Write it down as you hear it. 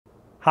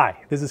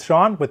Hi, this is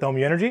Sean with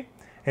Ohmmu Energy,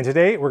 and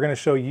today we're going to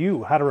show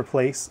you how to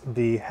replace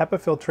the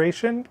HEPA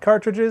filtration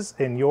cartridges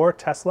in your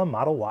Tesla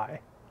Model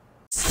Y.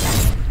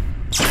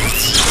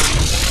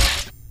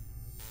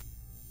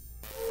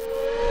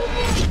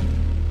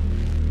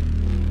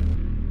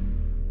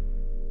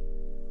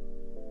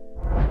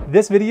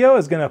 This video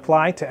is going to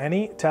apply to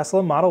any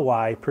Tesla Model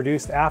Y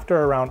produced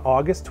after around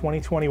August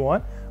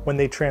 2021, when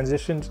they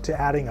transitioned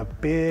to adding a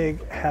big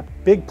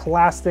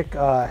plastic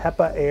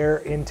HEPA air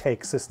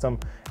intake system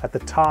at the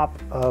top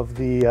of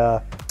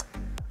the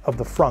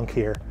frunk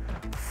here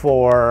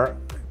for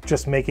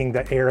just making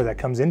the air that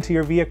comes into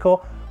your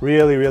vehicle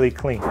really, really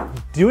clean.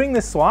 Doing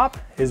this swap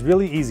is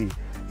really easy.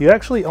 You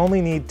actually only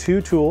need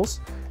two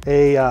tools,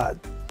 a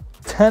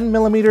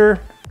 10mm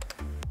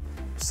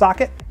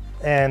socket,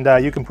 and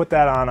you can put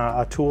that on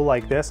a tool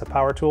like this, a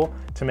power tool,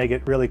 to make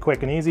it really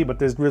quick and easy, but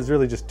there's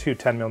really just two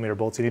 10mm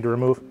bolts you need to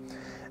remove.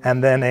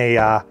 And then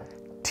a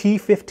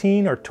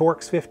T15 or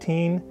Torx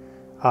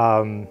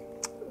 15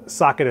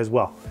 socket as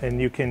well.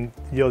 And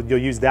you'll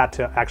use that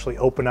to actually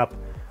open up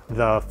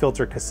the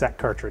filter cassette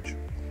cartridge.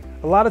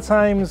 A lot of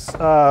times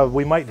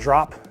we might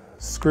drop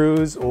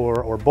screws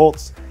or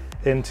bolts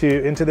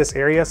into this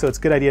area, so it's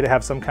a good idea to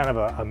have some kind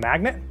of a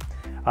magnet.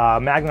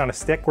 Magnet on a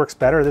stick works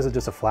better. This is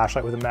just a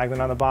flashlight with a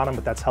magnet on the bottom,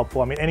 but that's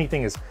helpful. I mean,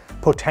 anything is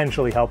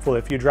potentially helpful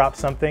if you drop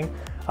something.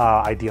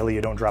 Ideally,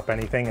 you don't drop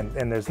anything,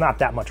 and there's not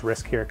that much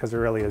risk here because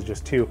there really is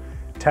just two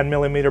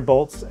 10mm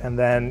bolts, and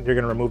then you're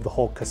going to remove the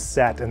whole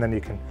cassette, and then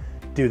you can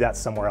do that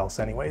somewhere else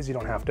anyways. You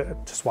don't have to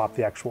swap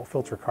the actual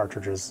filter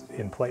cartridges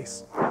in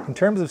place. In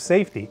terms of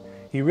safety,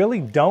 you really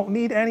don't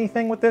need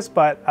anything with this,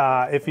 but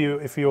if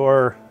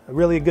you're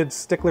really a good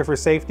stickler for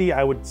safety,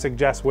 I would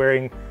suggest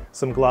wearing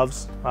some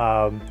gloves.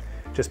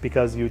 Just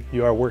because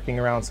you are working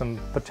around some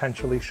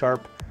potentially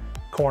sharp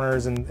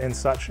corners and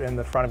such in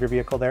the front of your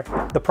vehicle there.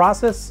 The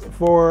process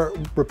for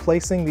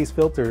replacing these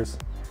filters,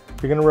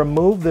 you're gonna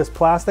remove this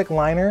plastic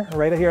liner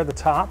right here at the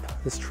top,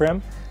 this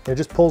trim. It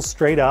just pulls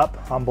straight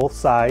up on both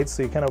sides.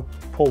 So you kind of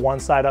pull one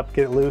side up,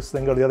 get it loose,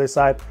 then go to the other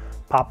side,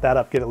 pop that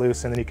up, get it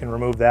loose, and then you can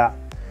remove that.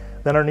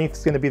 Then underneath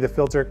is gonna be the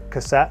filter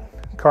cassette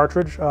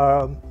cartridge,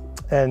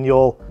 and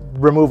you'll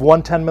remove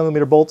one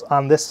 10mm bolt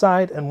on this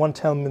side and one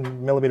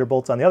 10mm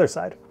bolt on the other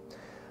side.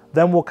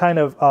 Then we'll kind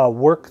of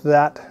work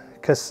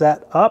that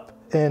cassette up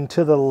and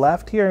to the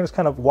left here, and just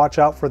kind of watch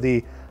out for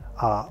the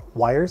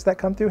wires that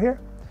come through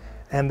here.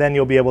 And then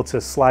you'll be able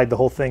to slide the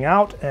whole thing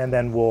out, and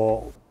then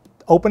we'll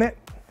open it,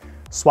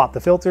 swap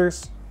the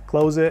filters,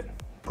 close it,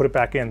 put it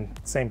back in,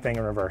 same thing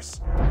in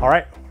reverse. All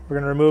right, we're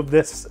gonna remove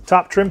this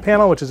top trim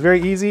panel, which is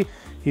very easy.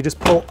 You just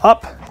pull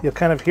up, you'll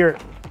kind of hear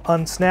it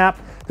unsnap.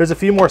 There's a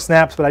few more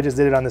snaps, but I just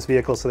did it on this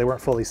vehicle, so they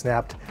weren't fully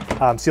snapped.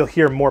 So you'll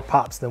hear more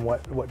pops than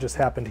what just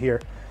happened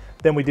here.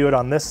 Then we do it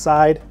on this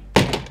side,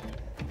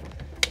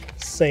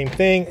 same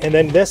thing. And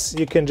then this,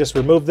 you can just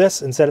remove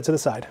this and set it to the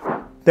side.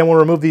 Then we'll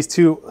remove these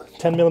two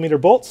 10mm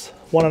bolts,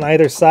 one on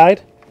either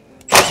side.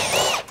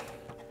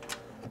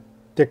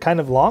 They're kind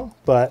of long,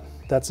 but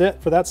that's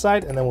it for that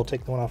side. And then we'll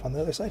take the one off on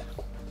the other side.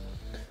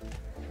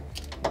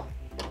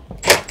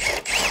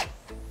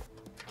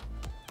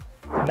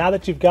 Now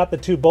that you've got the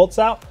two bolts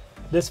out,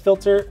 this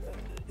filter,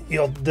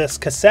 this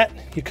cassette,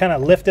 you kind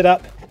of lift it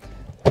up.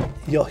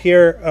 You'll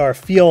hear or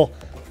feel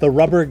the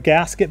rubber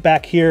gasket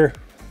back here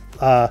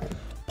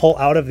pull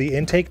out of the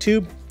intake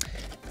tube.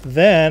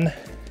 Then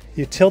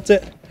you tilt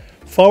it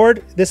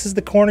forward. This is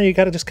the corner. You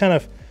got to just kind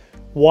of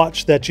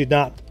watch that you're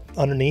not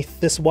underneath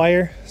this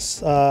wire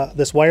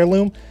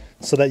loom,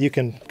 so that you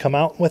can come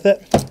out with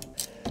it.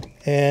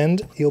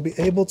 And you'll be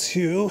able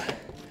to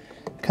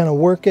kind of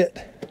work it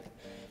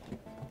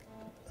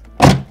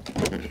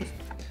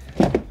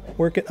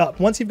up.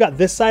 Once you've got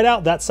this side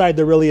out, that side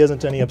there really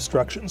isn't any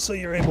obstruction, so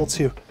you're able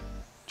to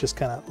just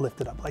kind of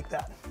lift it up like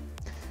that.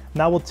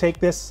 Now we'll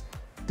take this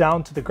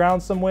down to the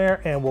ground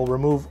somewhere, and we'll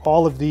remove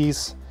all of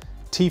these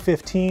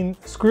T15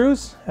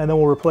 screws, and then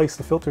we'll replace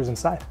the filters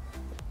inside.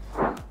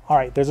 All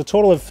right, there's a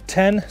total of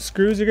 10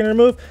 screws you're gonna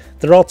remove.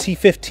 They're all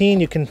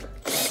T15. You can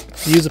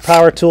use a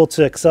power tool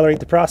to accelerate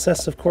the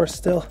process, of course,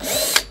 still.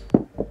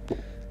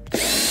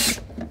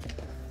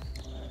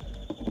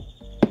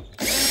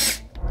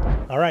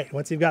 All right,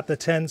 once you've got the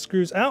 10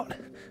 screws out,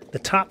 the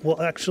top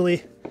will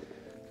actually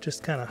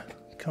just kind of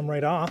come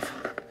right off.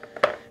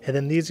 And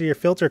then these are your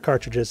filter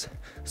cartridges.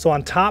 So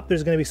on top,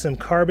 there's gonna be some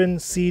carbon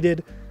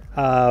seeded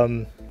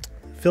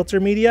filter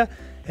media,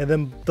 and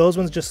then those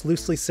ones just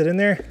loosely sit in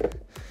there.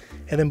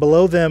 And then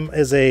below them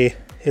is a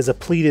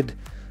pleated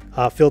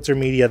filter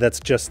media that's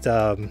just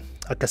a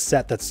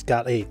cassette that's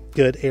got a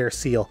good air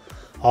seal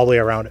all the way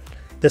around it.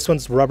 This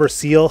one's rubber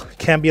seal,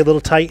 can be a little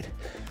tight,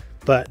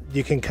 but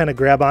you can kind of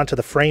grab onto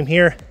the frame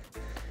here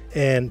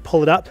and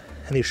pull it up,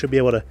 and you should be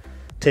able to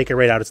take it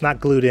right out. It's not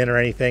glued in or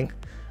anything.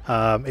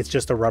 It's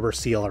just a rubber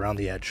seal around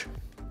the edge.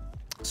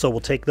 So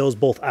we'll take those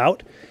both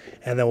out,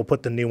 and then we'll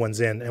put the new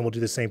ones in, and we'll do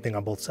the same thing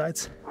on both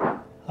sides.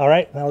 All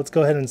right, now let's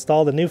go ahead and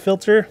install the new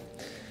filter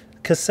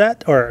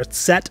cassette or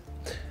set.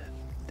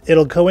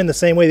 It'll go in the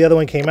same way the other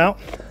one came out.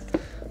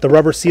 The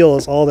rubber seal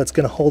is all that's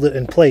going to hold it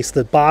in place.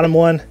 The bottom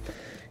one,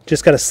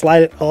 just got to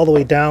slide it all the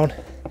way down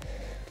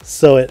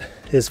so it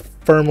is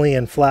firmly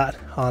and flat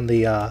on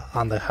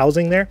the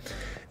housing there.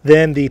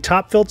 Then the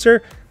top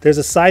filter, there's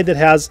a side that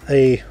has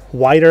a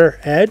wider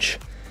edge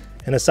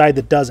and a side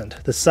that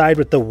doesn't. The side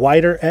with the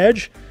wider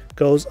edge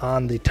goes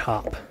on the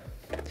top.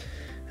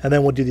 And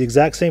then we'll do the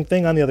exact same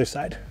thing on the other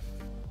side.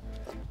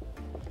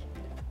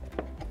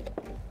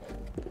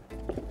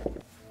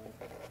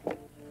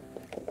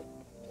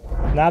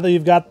 Now that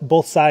you've got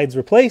both sides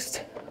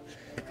replaced,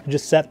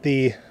 just set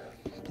the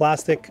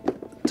plastic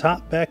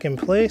top back in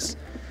place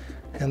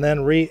and then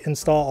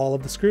reinstall all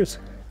of the screws.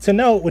 To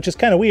note, which is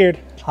kind of weird,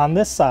 on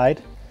this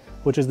side,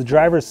 which is the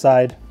driver's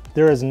side,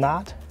 there is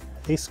not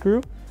a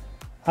screw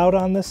out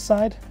on this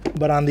side,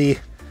 but on the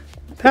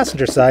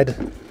passenger side,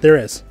 there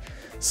is.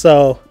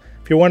 So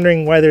if you're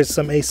wondering why there's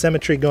some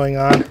asymmetry going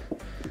on,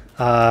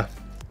 I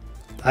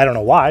don't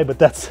know why, but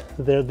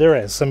there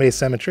is some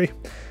asymmetry.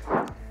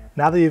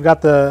 Now that you've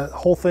got the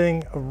whole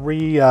thing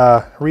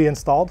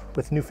reinstalled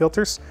with new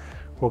filters,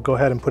 we'll go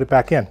ahead and put it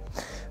back in.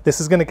 This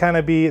is going to kind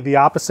of be the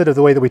opposite of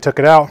the way that we took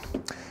it out.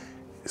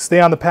 Stay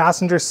on the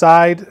passenger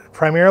side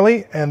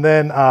primarily, and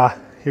then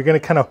you're going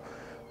to kind of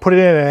put it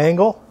in an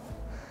angle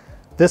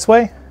this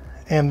way,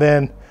 and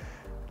then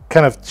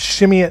kind of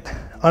shimmy it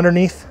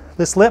underneath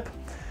this lip.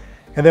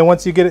 And then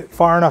once you get it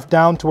far enough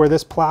down to where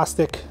this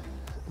plastic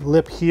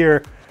lip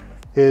here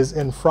is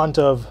in front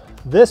of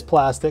this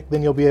plastic,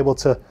 then you'll be able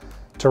to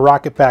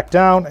rock it back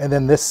down, and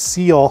then this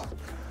seal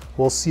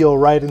will seal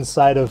right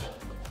inside of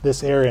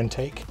this air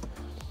intake.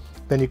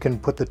 Then you can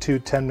put the two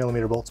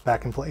 10mm bolts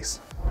back in place.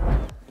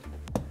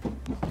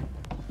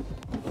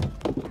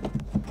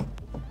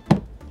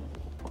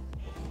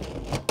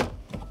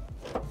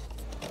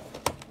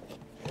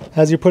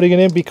 As you're putting it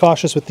in, be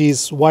cautious with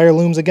these wire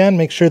looms again.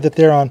 Make sure that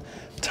they're on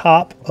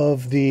top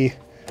of the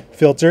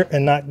filter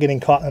and not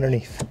getting caught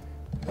underneath.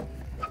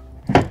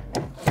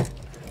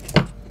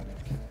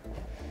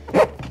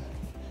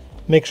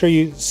 Make sure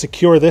you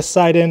secure this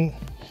side in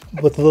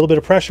with a little bit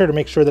of pressure to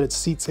make sure that it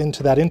seats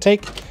into that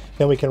intake.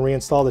 Then we can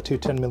reinstall the two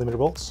 10mm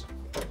bolts.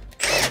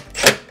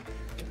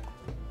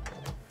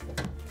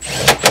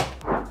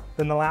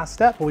 Then the last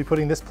step, we'll be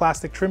putting this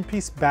plastic trim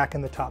piece back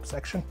in the top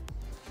section.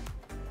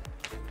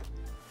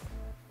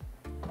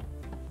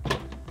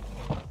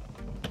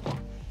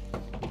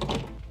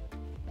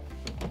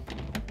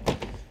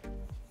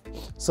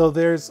 So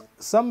there's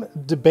some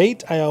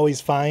debate I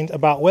always find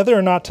about whether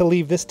or not to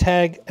leave this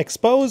tag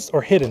exposed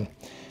or hidden.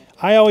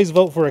 I always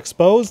vote for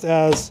exposed,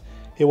 as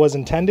it was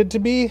intended to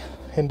be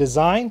in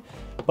design,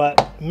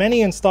 but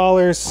many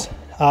installers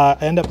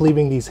end up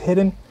leaving these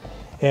hidden,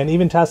 and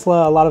even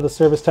Tesla, a lot of the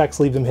service techs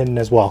leave them hidden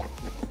as well.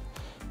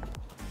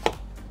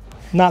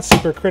 Not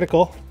super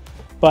critical,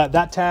 but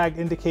that tag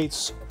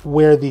indicates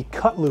where the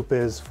cut loop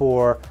is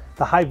for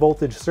the high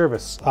voltage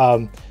service.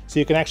 So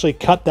you can actually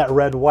cut that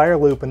red wire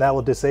loop, and that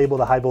will disable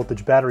the high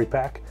voltage battery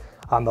pack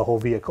on the whole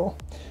vehicle.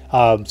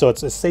 So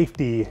it's a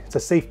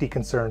safety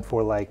concern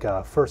for like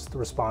first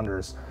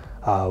responders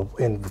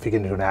if you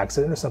get into an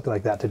accident or something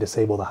like that, to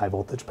disable the high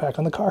voltage pack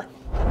on the car.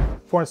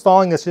 For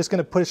installing this, you're just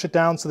going to push it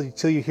down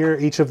until you hear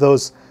each of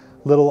those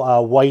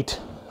little white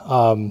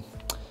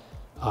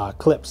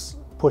clips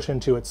push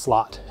into its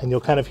slot, and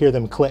you'll kind of hear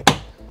them click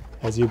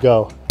as you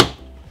go,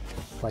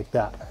 like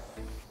that.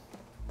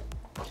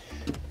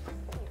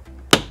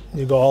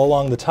 You go all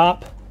along the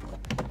top,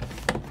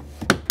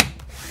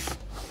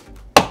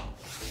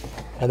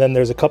 and then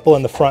there's a couple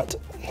in the front.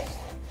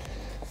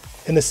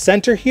 In the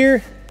center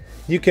here,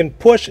 you can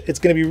push. It's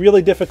going to be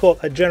really difficult.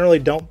 I generally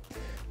don't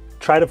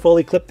try to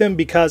fully clip them,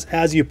 because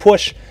as you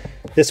push,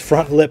 this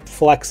front lip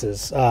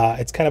flexes.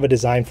 It's kind of a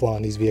design flaw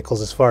in these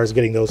vehicles as far as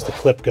getting those to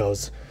clip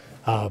goes.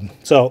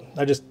 So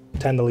I just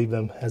tend to leave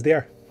them as they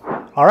are.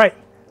 All right.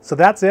 So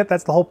that's it.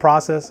 That's the whole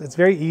process. It's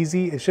very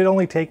easy. It should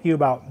only take you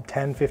about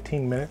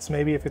 10-15 minutes,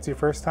 maybe, if it's your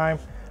first time.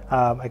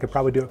 I could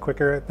probably do it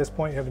quicker at this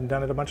point. I haven't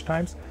done it a bunch of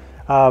times.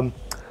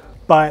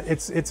 But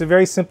it's a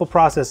very simple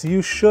process.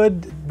 You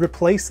should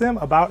replace them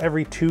about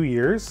every 2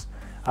 years.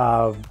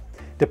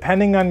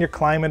 Depending on your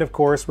climate, of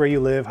course, where you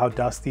live, how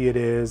dusty it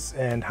is,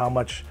 and how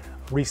much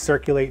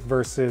recirculate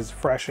versus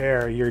fresh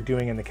air you're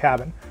doing in the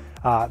cabin.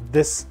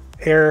 This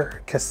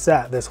air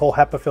cassette, this whole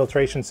HEPA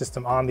filtration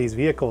system on these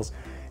vehicles,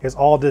 is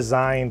all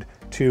designed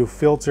to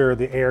filter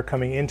the air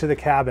coming into the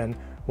cabin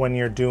when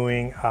you're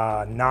doing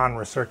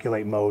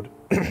non-recirculate mode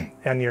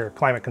and your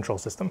climate control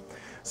system.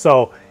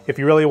 So if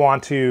you really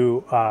want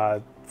to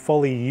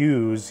fully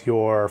use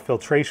your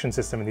filtration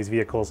system in these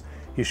vehicles,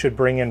 you should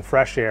bring in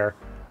fresh air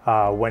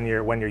when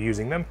you're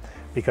using them,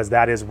 because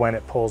that is when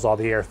it pulls all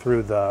the air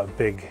through the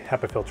big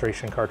HEPA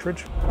filtration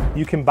cartridge.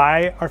 You can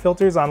buy our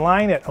filters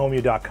online at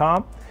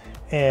ohmmu.com.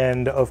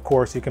 And of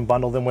course, you can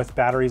bundle them with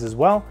batteries as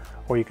well,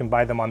 or you can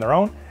buy them on their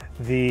own.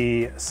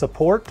 The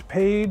support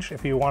page,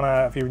 if you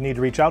need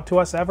to reach out to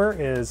us ever,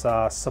 is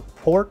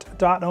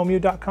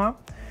support.ohmmu.com.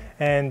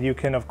 And you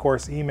can, of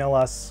course, email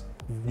us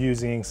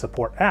using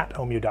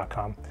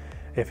support@ohmmu.com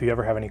if you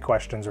ever have any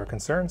questions or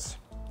concerns.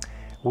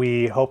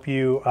 We hope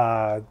you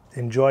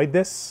enjoyed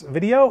this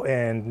video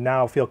and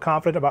now feel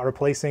confident about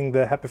replacing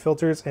the HEPA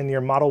filters in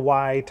your Model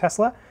Y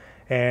Tesla.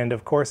 And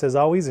of course, as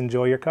always,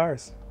 enjoy your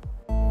cars.